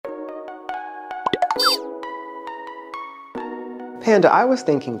Panda, I was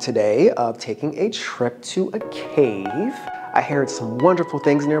thinking today of taking a trip to a cave. I heard some wonderful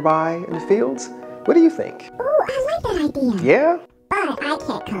things nearby in the fields. What do you think? Ooh, I like that idea. Yeah? But I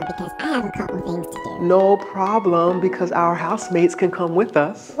can't come because I have a couple things to do. No problem, because our housemates can come with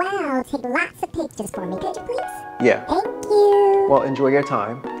us. Wow, take lots of pictures for me, could you please? Yeah. Thank you. Well, enjoy your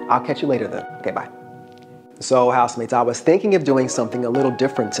time. I'll catch you later then. Okay, bye. So, housemates, I was thinking of doing something a little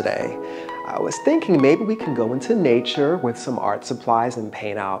different today. I was thinking maybe we can go into nature with some art supplies and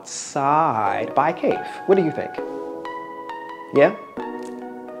paint outside by a cave. What do you think? Yeah?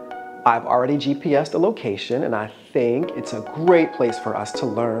 I've already GPSed the location, and I think it's a great place for us to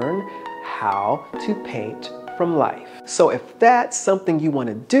learn how to paint from life. So if that's something you want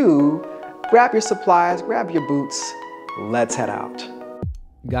to do, grab your supplies, grab your boots, let's head out.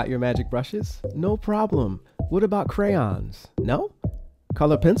 Got your magic brushes? No problem. What about crayons? No?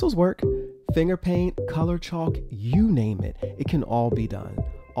 Color pencils work. Finger paint, color chalk, you name it. It can all be done.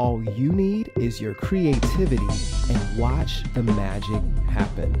 All you need is your creativity and watch the magic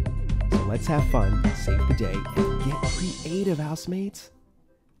happen. So let's have fun, save the day, and get creative, housemates.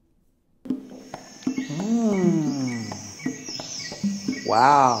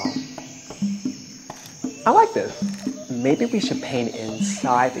 Wow. I like this. Maybe we should paint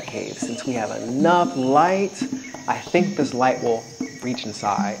inside the cave since we have enough light. I think this light will reach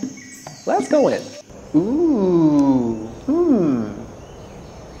inside. Let's go in. Ooh,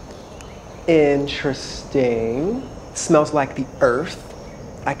 Interesting. Smells like the earth.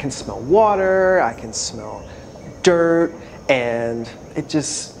 I can smell water, I can smell dirt, and it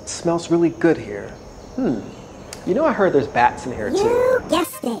just smells really good here. You know, I heard there's bats in here too. You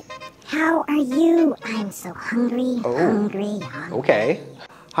guessed it. How are you? I'm so hungry, hungry. Okay.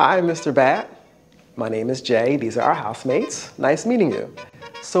 Hi, Mr. Bat. My name is Jay. These are our housemates. Nice meeting you.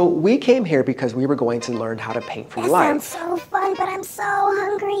 So we came here because we were going to learn how to paint from life. Sounds so fun, but I'm so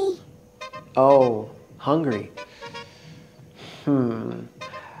hungry. Oh, hungry.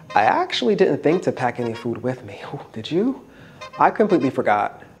 I actually didn't think to pack any food with me. Did you? I completely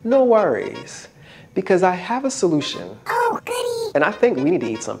forgot. No worries, because I have a solution. Oh, goody. And I think we need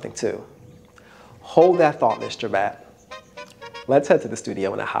to eat something too. Hold that thought, Mr. Bat. Let's head to the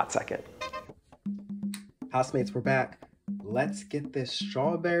studio in a hot second. Housemates, we're back. Let's get this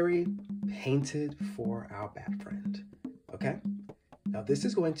strawberry painted for our bat friend, okay? Now this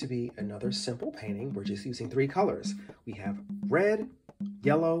is going to be another simple painting. We're just using 3 colors. We have red,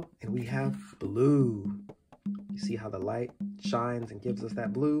 yellow, and we have blue. You see how the light shines and gives us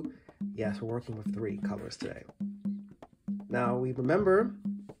that blue? Yes, we're working with 3 colors today. Now we remember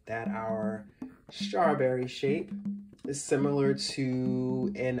that our strawberry shape is similar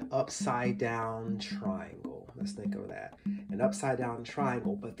to an upside down triangle. Let's think of that. An upside down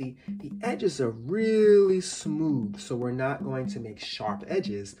triangle, but the edges are really smooth, so we're not going to make sharp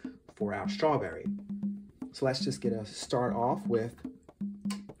edges for our strawberry. So let's just get a start off with,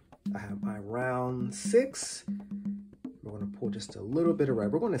 I have my round 6. We're going to pull just a little bit of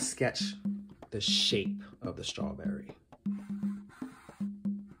red. We're going to sketch the shape of the strawberry.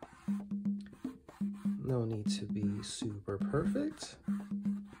 No need to be super perfect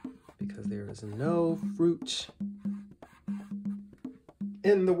because there is no fruit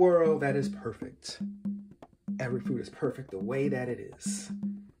in the world that is perfect. Every fruit is perfect the way that it is.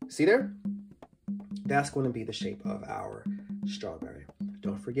 See there? That's going to be the shape of our strawberry.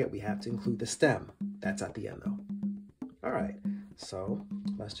 Don't forget, we have to include the stem. That's at the end though. All right, so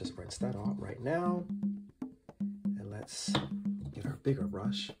let's just rinse that off right now. And let's get our bigger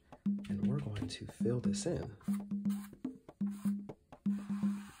brush and we're going to fill this in.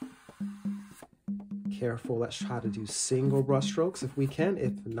 Careful, let's try to do single brush strokes if we can.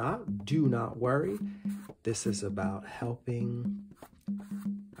 If not, do not worry. This is about helping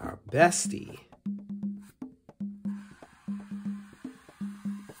our bestie.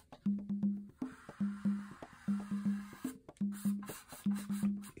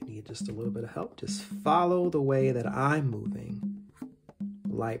 You need just a little bit of help. Just follow the way that I'm moving.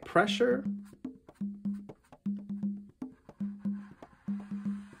 Light pressure.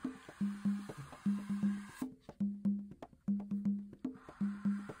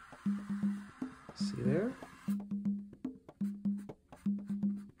 See there?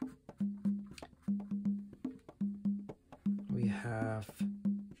 We have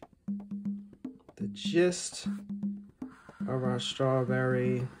the gist of our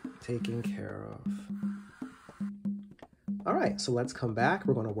strawberry taken care of. All right, so let's come back.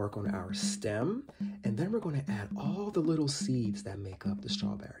 We're going to work on our stem, and then we're going to add all the little seeds that make up the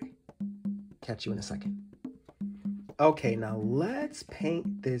strawberry. Catch you in a second. Okay, now let's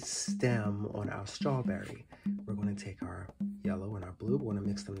paint this stem on our strawberry. We're going to take our yellow and our blue. We want to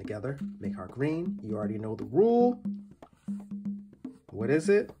mix them together, make our green. You already know the rule. What is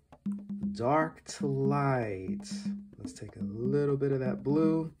it? Dark to light. Let's take a little bit of that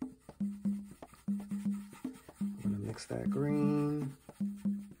blue. I'm going to mix that green.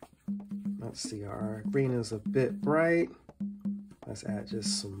 Let's see, our green is a bit bright. Let's add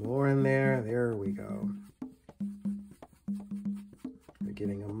just some more in there. There we go. We're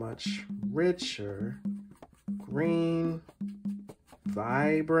getting a much richer green,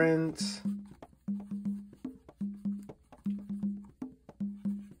 vibrant.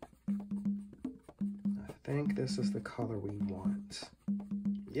 I think this is the color we want.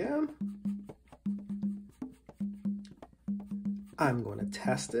 Yeah. I'm going to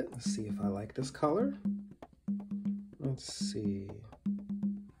test it. Let's see if I like this color. Let's see.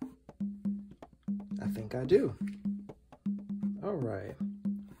 I think I do. All right.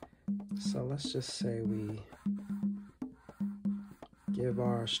 So let's just say we give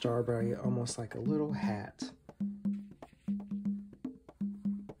our strawberry almost like a little hat.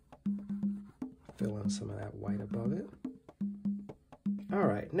 Fill in some of that white above it. All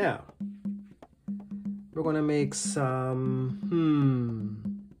right, now we're gonna make some,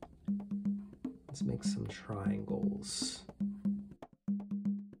 let's make some triangles.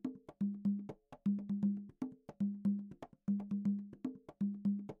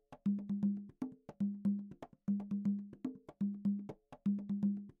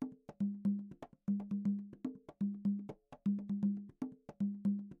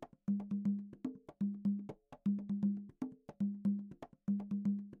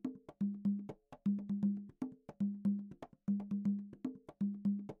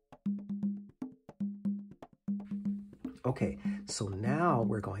 Okay, so now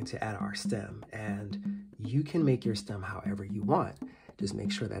we're going to add our stem, and you can make your stem however you want. Just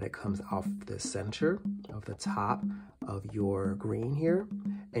make sure that it comes off the center of the top of your green here.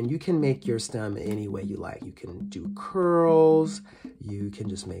 And you can make your stem any way you like. You can do curls, you can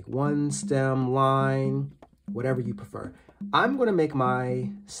just make one stem line, whatever you prefer. I'm gonna make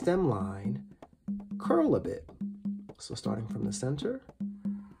my stem line curl a bit. So starting from the center,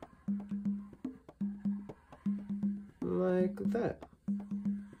 like that.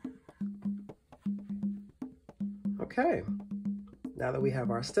 Okay, now that we have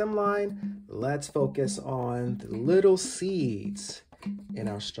our stem line, let's focus on the little seeds in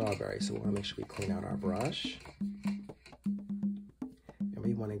our strawberry. So we want to make sure we clean out our brush. And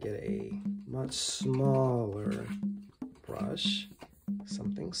we want to get a much smaller brush,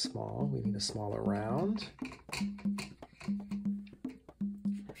 something small. We need a smaller round.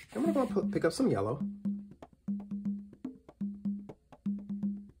 And we're going to pick up some yellow.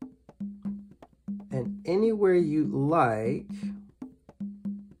 And anywhere you like,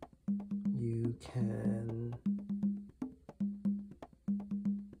 you can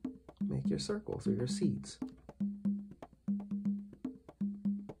make your circles or your seeds.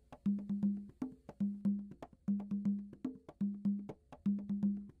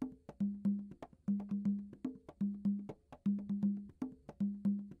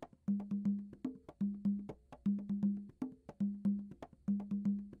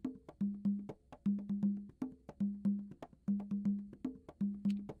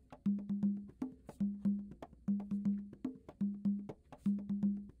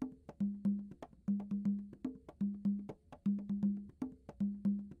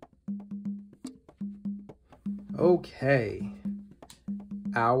 Okay,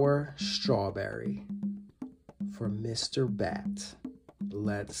 our strawberry for Mr. Bat.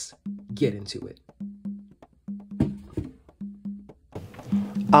 Let's get into it.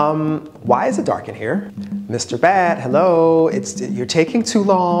 Why is it dark in here? Mr. Bat, hello, you're taking too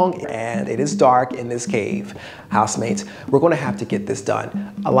long and it is dark in this cave. Housemates, we're gonna have to get this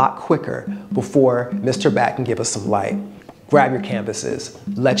done a lot quicker before Mr. Bat can give us some light. Grab your canvases,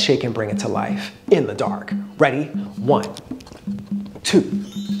 let's shake and bring it to life in the dark. Ready? 1, 2,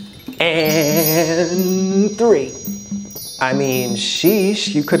 and 3. I mean,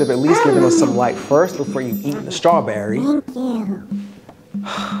 sheesh, you could have at least given us some light first before you eat the strawberry. Thank you.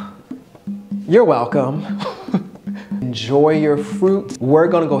 You're welcome. Enjoy your fruit. We're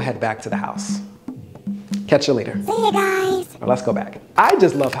gonna go head back to the house. Catch you later. See you guys. Or let's go back. I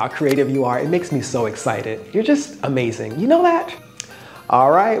just love how creative you are. It makes me so excited. You're just amazing. You know that?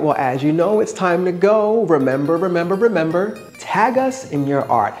 All right, well, as you know, it's time to go. Remember, tag us in your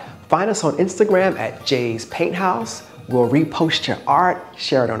art. Find us on Instagram at Jay's Paint House. We'll repost your art,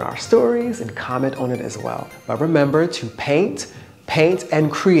 share it on our stories, and comment on it as well. But remember to paint,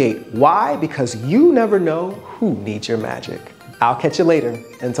 and create. Why? Because you never know who needs your magic. I'll catch you later.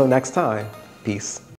 Until next time, peace.